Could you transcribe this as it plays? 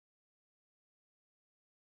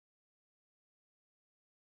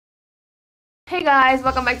Hey guys,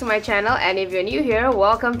 welcome back to my channel, and if you're new here,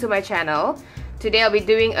 welcome to my channel. Today I'll be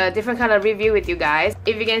doing a different kind of review with you guys.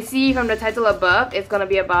 If you can see from the title above, it's gonna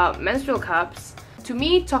be about menstrual cups. To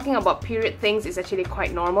me, talking about period things is actually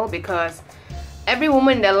quite normal because every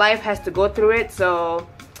woman in their life has to go through it, so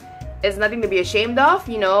it's nothing to be ashamed of.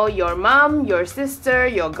 You know, your mom, your sister,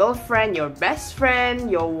 your girlfriend, your best friend,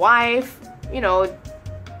 your wife, you know,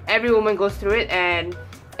 every woman goes through it, and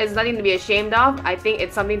it's nothing to be ashamed of. I think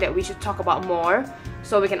it's something that we should talk about more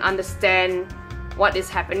so we can understand what is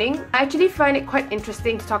happening. I actually find it quite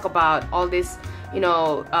interesting to talk about all this, you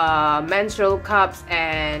know, menstrual cups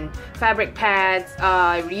and fabric pads,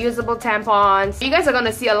 reusable tampons. You guys are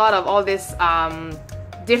gonna see a lot of all this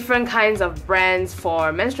different kinds of brands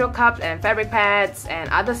for menstrual cups and fabric pads and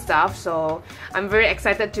other stuff, so I'm very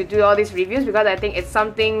excited to do all these reviews because I think it's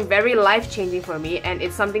something very life-changing for me, and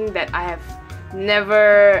it's something that I have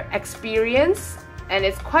never experienced, and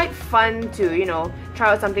it's quite fun to, you know, try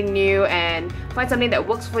out something new and find something that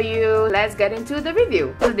works for you. Let's get into the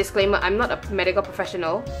review. Just a disclaimer, I'm not a medical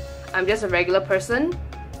professional. I'm just a regular person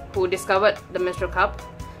who discovered the menstrual cup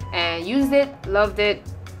and used it, loved it.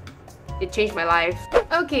 It changed my life.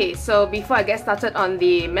 Okay, so before I get started on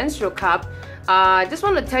the menstrual cup, I just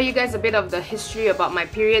want to tell you guys a bit of the history about my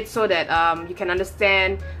period so that you can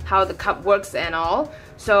understand how the cup works and all.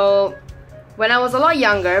 So when I was a lot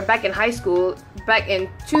younger, back in high school, back in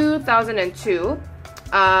 2002,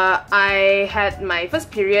 I had my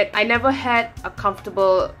first period. I never had a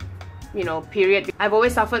comfortable, you know, period. I've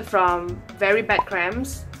always suffered from very bad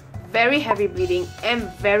cramps, very heavy bleeding, and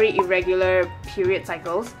very irregular period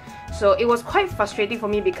cycles. So it was quite frustrating for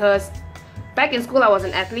me because back in school I was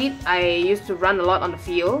an athlete. I used to run a lot on the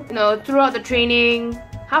field. You know, throughout the training,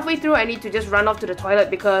 halfway through I need to just run off to the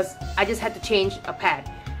toilet because I just had to change a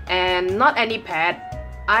pad. And not any pad.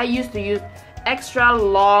 I used to use extra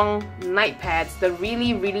long night pads, the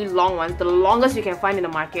really long ones, the longest you can find in the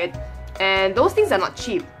market, and those things are not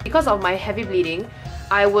cheap. Because of my heavy bleeding,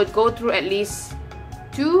 I would go through at least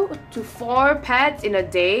 2 to 4 pads in a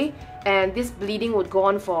day, and this bleeding would go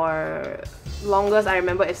on for longest I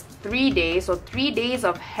remember is 3 days. So 3 days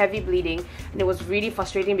of heavy bleeding, and it was really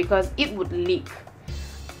frustrating because it would leak.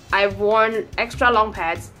 I've worn extra long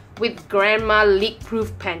pads with grandma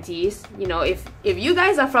leak-proof panties. You know, if you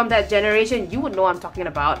guys are from that generation, you would know what I'm talking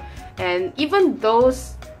about. And even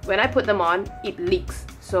those, when I put them on, it leaks.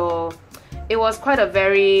 So it was quite a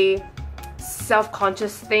very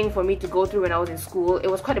self-conscious thing for me to go through when I was in school.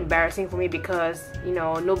 It was quite embarrassing for me because, you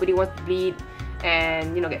know, nobody wants to bleed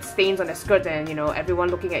and, you know, get stains on their skirt and, you know, everyone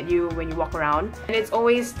looking at you when you walk around. And it's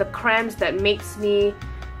always the cramps that makes me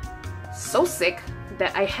so sick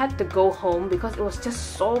that I had to go home because it was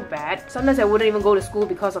just so bad. Sometimes I wouldn't even go to school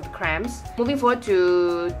because of the cramps. Moving forward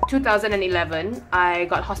to 2011, I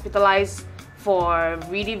got hospitalized for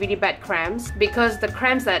really bad cramps because the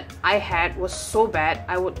cramps that I had was so bad.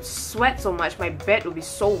 I would sweat so much, my bed would be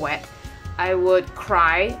so wet. I would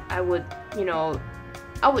cry, I would, you know,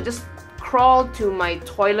 I would just crawl to my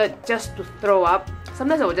toilet just to throw up.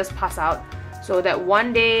 Sometimes I would just pass out. So that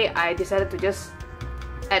one day I decided to just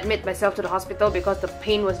admit myself to the hospital because the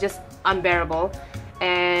pain was just unbearable,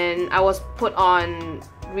 and I was put on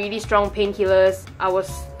really strong painkillers. I was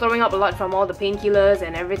throwing up a lot from all the painkillers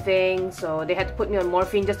and everything, so they had to put me on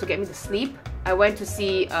morphine just to get me to sleep. I went to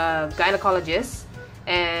see a gynecologist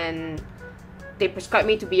and they prescribed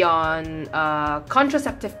me to be on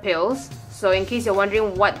contraceptive pills. So in case you're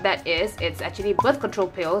wondering what that is, it's actually birth control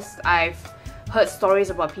pills. I've heard stories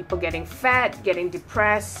about people getting fat, getting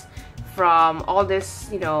depressed from all this,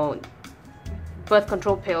 you know, birth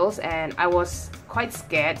control pills, and I was quite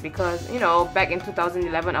scared because, you know, back in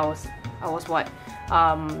 2011 I was what,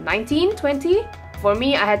 19, 20? For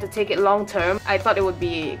me, I had to take it long term. I thought it would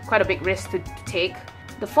be quite a big risk to take.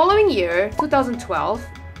 The following year, 2012,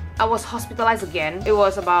 I was hospitalized again. It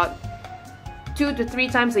was about 2 to 3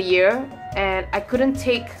 times a year, and I couldn't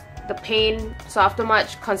take the pain. So after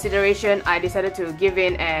much consideration, I decided to give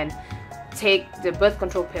in and take the birth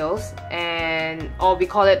control pills, or we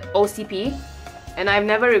call it OCP, and I've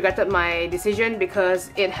never regretted my decision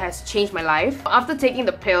because it has changed my life. After taking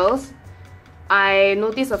the pills, I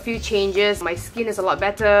noticed a few changes. My skin is a lot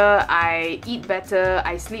better, I eat better,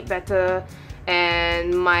 I sleep better,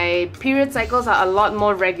 and my period cycles are a lot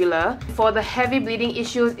more regular. For the heavy bleeding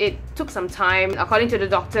issues, it took some time. According to the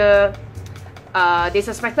doctor, they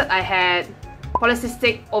suspected I had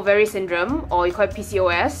polycystic ovary syndrome, or you call it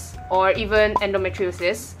PCOS, or even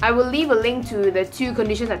endometriosis. I will leave a link to the 2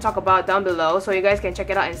 conditions I talk about down below so you guys can check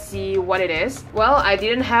it out and see what it is. Well, I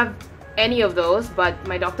didn't have any of those, but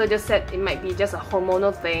my doctor just said it might be just a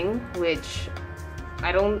hormonal thing, which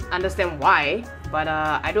I don't understand why, but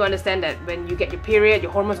I do understand that when you get your period,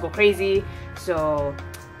 your hormones go crazy. So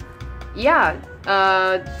yeah,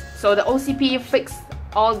 so the OCP fixed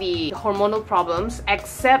all the hormonal problems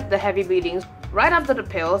except the heavy bleedings. Right after the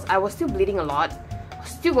pills, I was still bleeding a lot,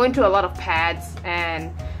 still going through a lot of pads,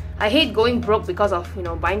 and I hate going broke because of, you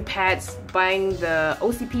know, buying pads, buying the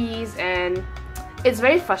OCPs, and it's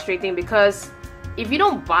very frustrating because if you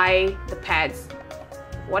don't buy the pads,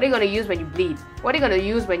 what are you gonna use when you bleed? What are you gonna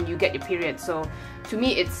use when you get your period? So to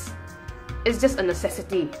me, it's just a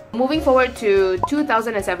necessity. Moving forward to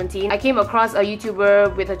 2017, I came across a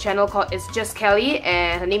YouTuber with a channel called It's Just Kelly,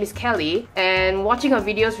 and her name is Kelly, and watching her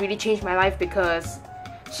videos really changed my life because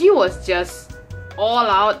she was just all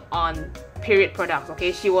out on period products.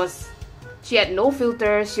 Okay, she had no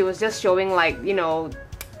filters. She was just showing, like, you know,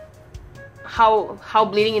 how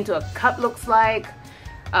bleeding into a cup looks like,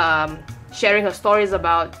 sharing her stories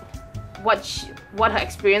about what her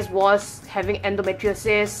experience was having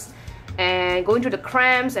endometriosis and going through the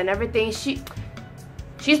cramps and everything.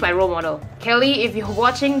 She's my role model. Kelly, if you're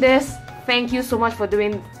watching this, thank you so much for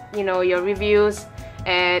doing, you know, your reviews,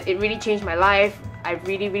 and it really changed my life. I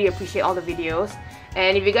really appreciate all the videos.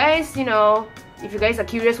 And if you guys, you know, if you guys are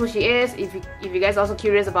curious who she is, if you guys are also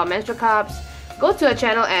curious about menstrual cups, go to her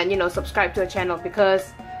channel and, you know, subscribe to her channel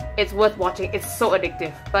because it's worth watching. It's so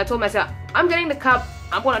addictive. But I told myself, I'm getting the cup,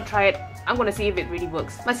 I'm gonna try it, I'm gonna see if it really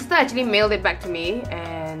works. My sister actually mailed it back to me,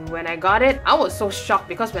 and when I got it, I was so shocked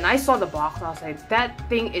because when I saw the box, I was like, that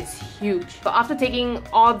thing is huge. But after taking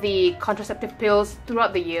all the contraceptive pills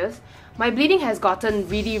throughout the years, my bleeding has gotten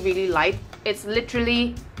really light. It's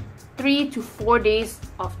literally 3 to 4 days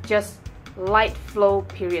of just light flow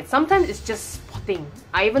period. Sometimes it's just spotting.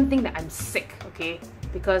 I even think that I'm sick, okay?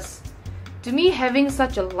 Because to me, having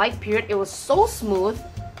such a light period, it was so smooth.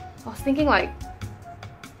 I was thinking, like,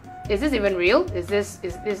 is this even real? Is this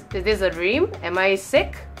a dream? Am I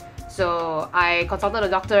sick? So I consulted a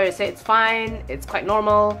doctor. He said it's fine, it's quite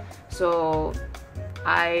normal. So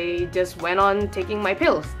I just went on taking my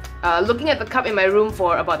pills. Looking at the cup in my room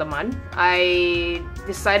for about a month, I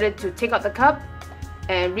decided to take out the cup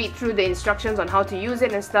and read through the instructions on how to use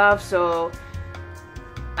it and stuff. So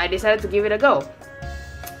I decided to give it a go.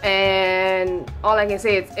 And all I can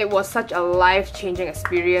say is it was such a life-changing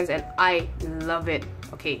experience, and I love it.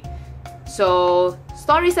 Okay, so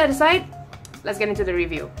story set aside, let's get into the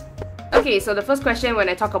review. Okay, so the first question when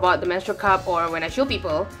I talk about the menstrual cup, or when I show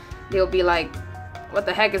people, they'll be like, what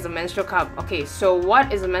the heck is a menstrual cup? Okay, so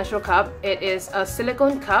what is a menstrual cup? It is a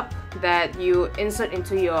silicone cup that you insert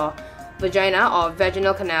into your vagina or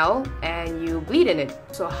vaginal canal and you bleed in it.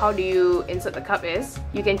 So how do you insert the cup is,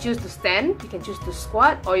 you can choose to stand, you can choose to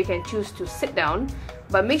squat, or you can choose to sit down.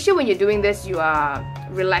 But make sure when you're doing this, you are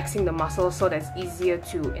relaxing the muscles so that it's easier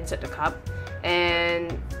to insert the cup.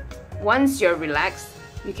 And once you're relaxed,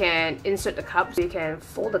 you can insert the cup. So you can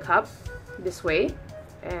fold the cup this way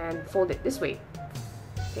and fold it this way.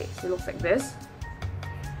 Okay, so it looks like this.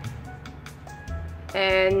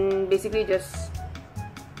 And basically just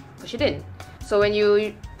push it in. So when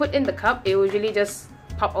you put in the cup, it will usually just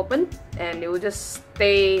pop open and it will just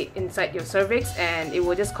stay inside your cervix, and it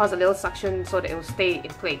will just cause a little suction so that it will stay in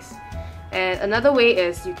place. And another way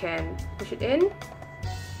is you can push it in,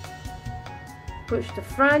 push the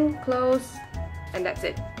front, close, and that's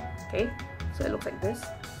it. Okay, so it looks like this.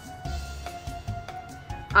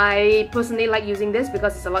 I personally like using this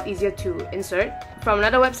because it's a lot easier to insert. From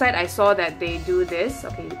another website, I saw that they do this.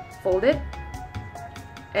 Okay, fold it.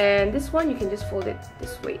 And this one, you can just fold it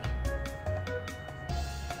this way.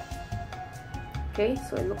 Okay,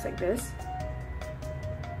 so it looks like this.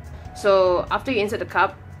 So after you insert the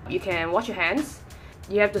cup, you can wash your hands.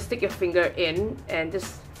 You have to stick your finger in and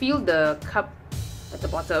just feel the cup at the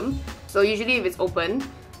bottom. So usually if it's open,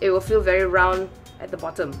 it will feel very round at the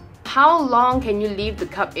bottom. How long can you leave the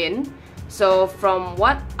cup in? So from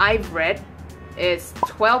what I've read, it's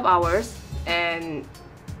 12 hours, and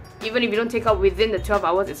even if you don't take out within the 12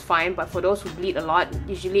 hours, it's fine. But for those who bleed a lot,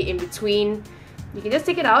 usually in between, you can just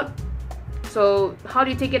take it out. So how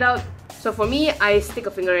do you take it out? So for me, I stick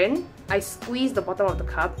a finger in, I squeeze the bottom of the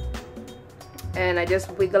cup, and I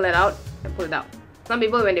just wiggle it out and pull it out. Some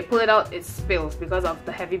people, when they pull it out, it spills because of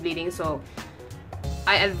the heavy bleeding. So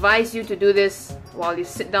I advise you to do this while you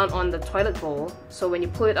sit down on the toilet bowl. So when you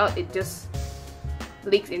pull it out, it just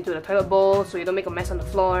leaks into the toilet bowl so you don't make a mess on the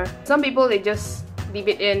floor. Some people, they just leave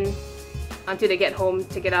it in until they get home,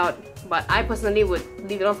 take it out. But I personally would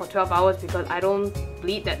leave it on for 12 hours because I don't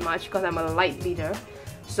bleed that much because I'm a light bleeder.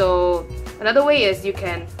 So another way is you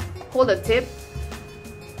can hold the tip,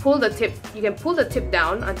 you can pull the tip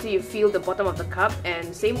down until you feel the bottom of the cup,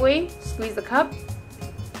 and same way, squeeze the cup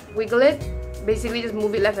wiggle it, basically just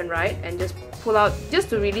move it left and right and just pull out, just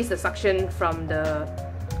to release the suction from the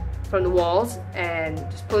walls, and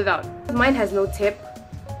just pull it out. Mine has no tip.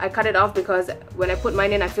 I cut it off because when I put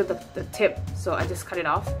mine in, I feel the tip, so I just cut it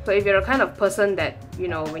off. So if you're a kind of person that, you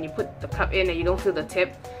know, when you put the cup in and you don't feel the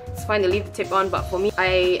tip, it's fine to leave the tip on, but for me,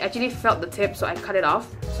 I actually felt the tip, so I cut it off.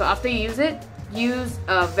 So after you use it, use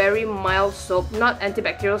a very mild soap, not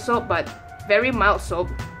antibacterial soap, but very mild soap.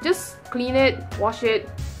 Just clean it, wash it,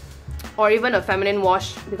 or even a feminine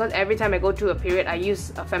wash, because every time I go through a period, I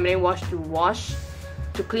use a feminine wash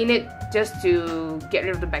to clean it, just to get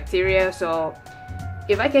rid of the bacteria. So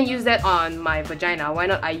if I can use that on my vagina, why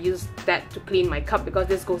not I use that to clean my cup, because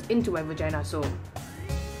this goes into my vagina, so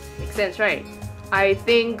makes sense, right? I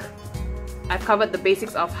think I've covered the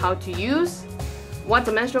basics of how to use, what's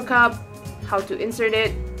a menstrual cup, how to insert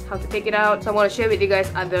it, how to take it out. So I want to share with you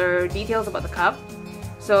guys other details about the cup.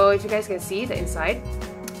 So if you guys can see the inside,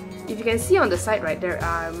 if you can see on the side, right, there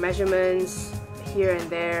are measurements here and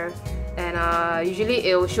there, and usually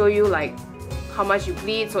it will show you like how much you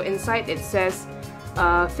bleed. So inside it says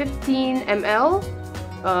 15 ml,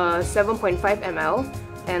 7.5 ml,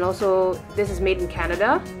 and also this is made in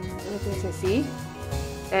Canada, as you can see.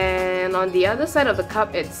 And on the other side of the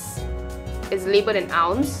cup, it's labeled in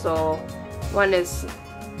ounce. So one is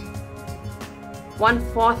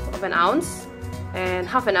 1/4 of an ounce and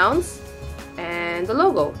half an ounce, and the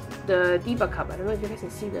logo, the Diva Cup. I don't know if you guys can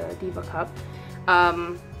see the Diva Cup.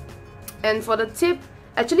 And for the tip,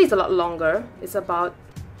 actually it's a lot longer. It's about,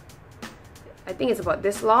 I think it's about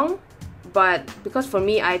this long, but because for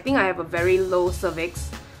me, I think I have a very low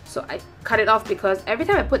cervix, so I cut it off, because every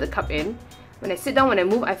time I put the cup in, when I sit down, when I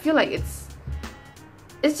move, I feel like it's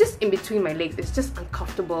just in between my legs. It's just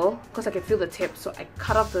uncomfortable because I can feel the tip, so I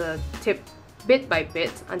cut off the tip bit by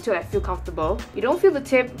bit until I feel comfortable. You don't feel the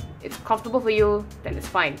tip, it's comfortable for you, then it's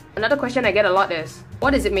fine. Another question I get a lot is,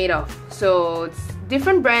 what is it made of? So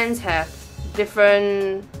different brands have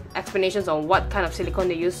different explanations on what kind of silicone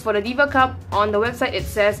they use. For the Diva Cup, on the website it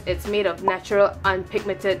says it's made of natural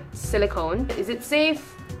unpigmented silicone. Is it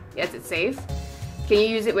safe? Yes, it's safe. Can you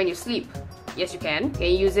use it when you sleep? Yes, you can.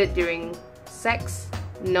 Can you use it during sex?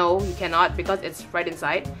 No, you cannot, because it's right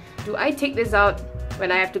inside. Do I take this out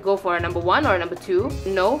when I have to go for a number 1 or a number 2?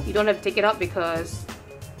 No, you don't have to take it out because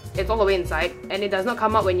it's all the way inside, and it does not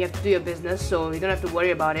come out when you have to do your business, so you don't have to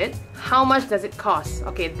worry about it. How much does it cost?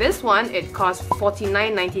 Okay, this one, it costs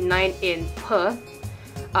 $49.99 in Perth.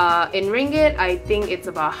 In ringgit, I think it's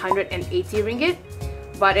about 180 ringgit.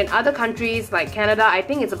 But in other countries like Canada, I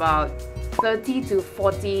think it's about $30 to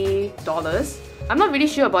 $40. I'm not really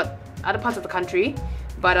sure about other parts of the country,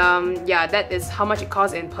 but yeah, that is how much it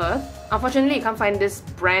costs in Perth. Unfortunately, you can't find this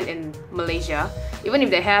brand in Malaysia. Even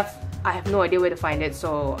if they have, I have no idea where to find it,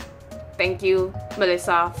 so thank you,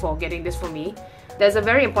 Melissa, for getting this for me. There's a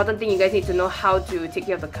very important thing you guys need to know how to take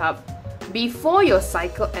care of the cup. Before your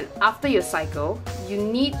cycle and after your cycle, you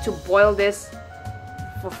need to boil this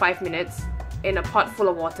for 5 minutes in a pot full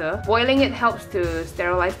of water. Boiling it helps to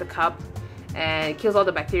sterilize the cup and it kills all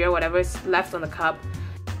the bacteria, whatever is left on the cup.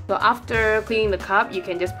 So after cleaning the cup, you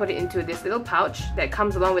can just put it into this little pouch that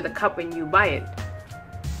comes along with the cup when you buy it.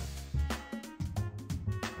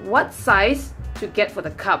 What size to get for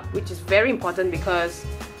the cup, which is very important, because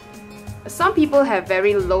some people have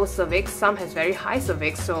very low cervix, some has very high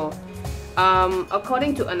cervix. So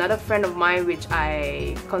according to another friend of mine which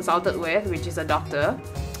I consulted with, which is a doctor,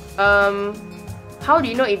 how do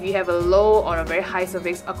you know if you have a low or a very high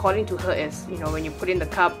cervix? According to her is, you know, when you put in the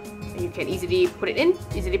cup, you can easily put it in,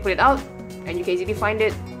 easily put it out, and you can easily find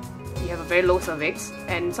it, you have a very low cervix.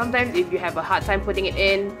 And sometimes if you have a hard time putting it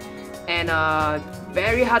in and a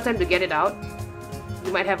very hard time to get it out,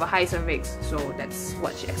 you might have a high cervix. So that's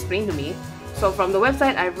what she explained to me. So from the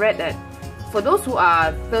website, I've read that for those who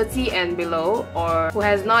are 30 and below, or who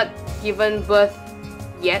has not given birth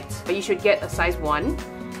yet, you should get a size 1.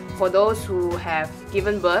 For those who have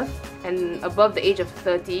given birth and above the age of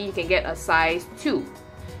 30, you can get a size 2,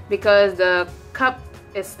 because the cup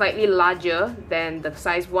is slightly larger than the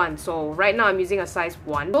size 1. So right now I'm using a size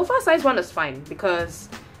 1. So far size 1 is fine because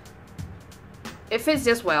it fits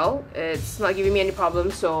just well. It's not giving me any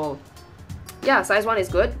problems. So yeah, size 1 is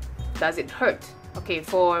good. Does it hurt? Okay,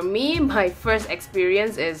 for me, my first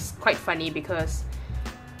experience is quite funny, because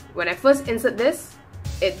when I first insert this,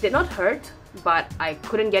 it did not hurt, but I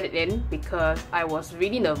couldn't get it in because I was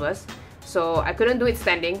really nervous. So I couldn't do it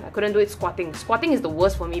standing, I couldn't do it squatting. Squatting is the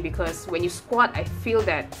worst for me, because when you squat, I feel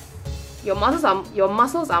that your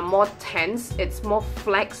muscles are more tense, it's more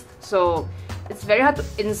flexed, so it's very hard to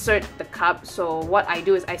insert the cup. So what I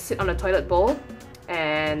do is I sit on a toilet bowl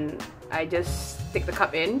and I just stick the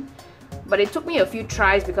cup in. But it took me a few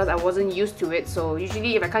tries because I wasn't used to it. So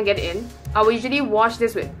usually if I can't get it in, I will usually wash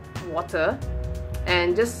this with water,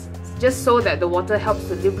 and just so that the water helps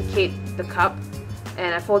to lubricate the cup.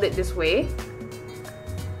 And I fold it this way.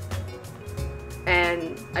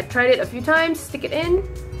 And I tried it a few times, stick it in.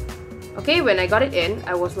 Okay, when I got it in,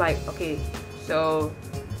 I was like, okay, so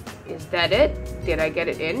is that it? Did I get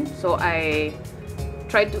it in? So I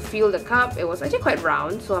tried to feel the cup. It was actually quite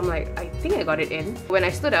round, so I'm like, I think I got it in. When I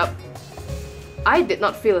stood up, I did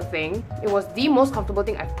not feel a thing. It was the most comfortable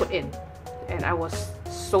thing I've put in, and I was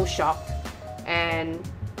so shocked. And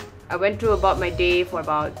I went through about my day for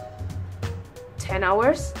about 10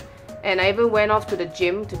 hours, and I even went off to the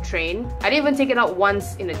gym to train. I didn't even take it out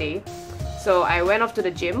once in a day. So I went off to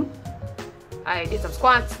the gym. I did some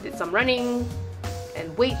squats, did some running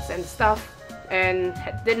and weights and stuff, and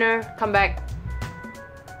had dinner, come back.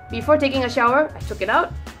 Before taking a shower, I took it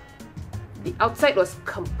out. The outside was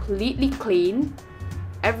completely clean.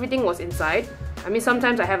 Everything was inside. I mean,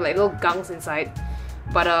 sometimes I have like little gunks inside,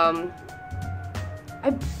 but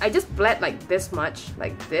I just bled like this much.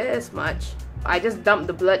 I just dumped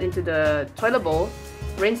the blood into the toilet bowl,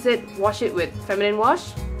 rinsed it, wash it with feminine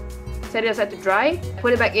wash, set it aside to dry,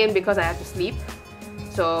 put it back in because I have to sleep.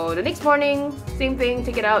 So the next morning, same thing,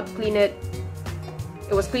 take it out, clean it.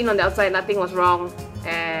 It was clean on the outside, nothing was wrong,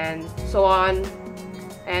 and so on.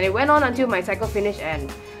 And it went on until my cycle finished,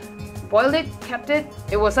 and boiled it, kept it.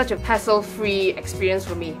 It was such a hassle-free experience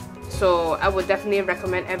for me. So I would definitely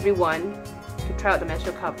recommend everyone to try out the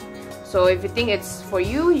Menstrual Cup. So if you think it's for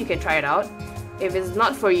you, you can try it out. If it's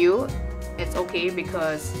not for you, it's okay,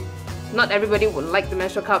 because not everybody would like the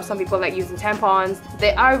Menstrual Cup. Some people like using tampons.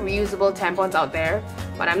 There are reusable tampons out there,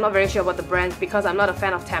 but I'm not very sure about the brands because I'm not a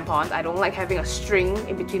fan of tampons. I don't like having a string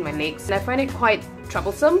in between my legs, and I find it quite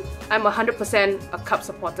troublesome. I'm 100% a cup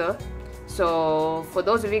supporter. So for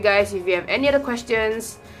those of you guys, if you have any other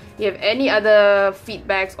questions, you have any other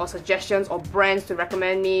feedbacks or suggestions or brands to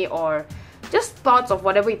recommend me, or just thoughts of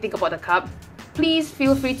whatever you think about the cup, please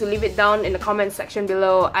feel free to leave it down in the comment section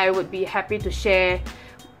below. I would be happy to share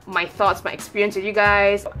my thoughts, my experience with you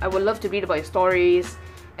guys. I would love to read about your stories,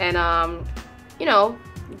 and you know,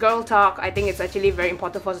 girl talk. I think it's actually very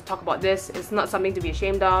important for us to talk about this. It's not something to be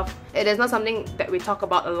ashamed of. It is not something that we talk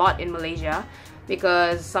about a lot in Malaysia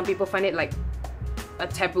because some people find it like a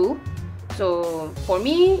taboo. So for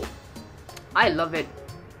me, I love it.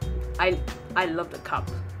 I love the cup.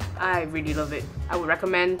 I really love it. I would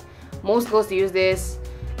recommend most girls to use this.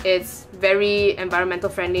 It's very environmental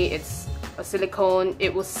friendly. It's a silicone.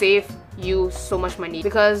 It will save you so much money,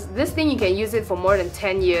 because this thing, you can use it for more than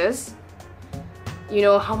 10 years. You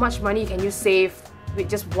know how much money can you save with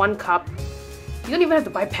just one cup? You don't even have to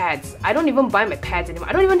buy pads. I don't even buy my pads anymore.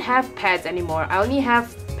 I don't even have pads anymore. I only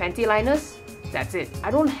have panty liners. That's it.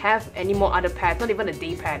 I don't have any more other pads, not even a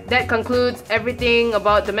day pad. That concludes everything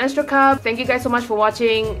about the Menstrual Cup. Thank you guys so much for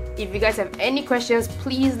watching. If you guys have any questions,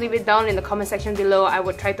 please leave it down in the comment section below. I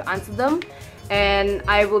will try to answer them. And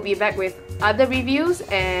I will be back with other reviews,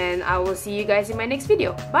 and I will see you guys in my next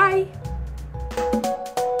video. Bye!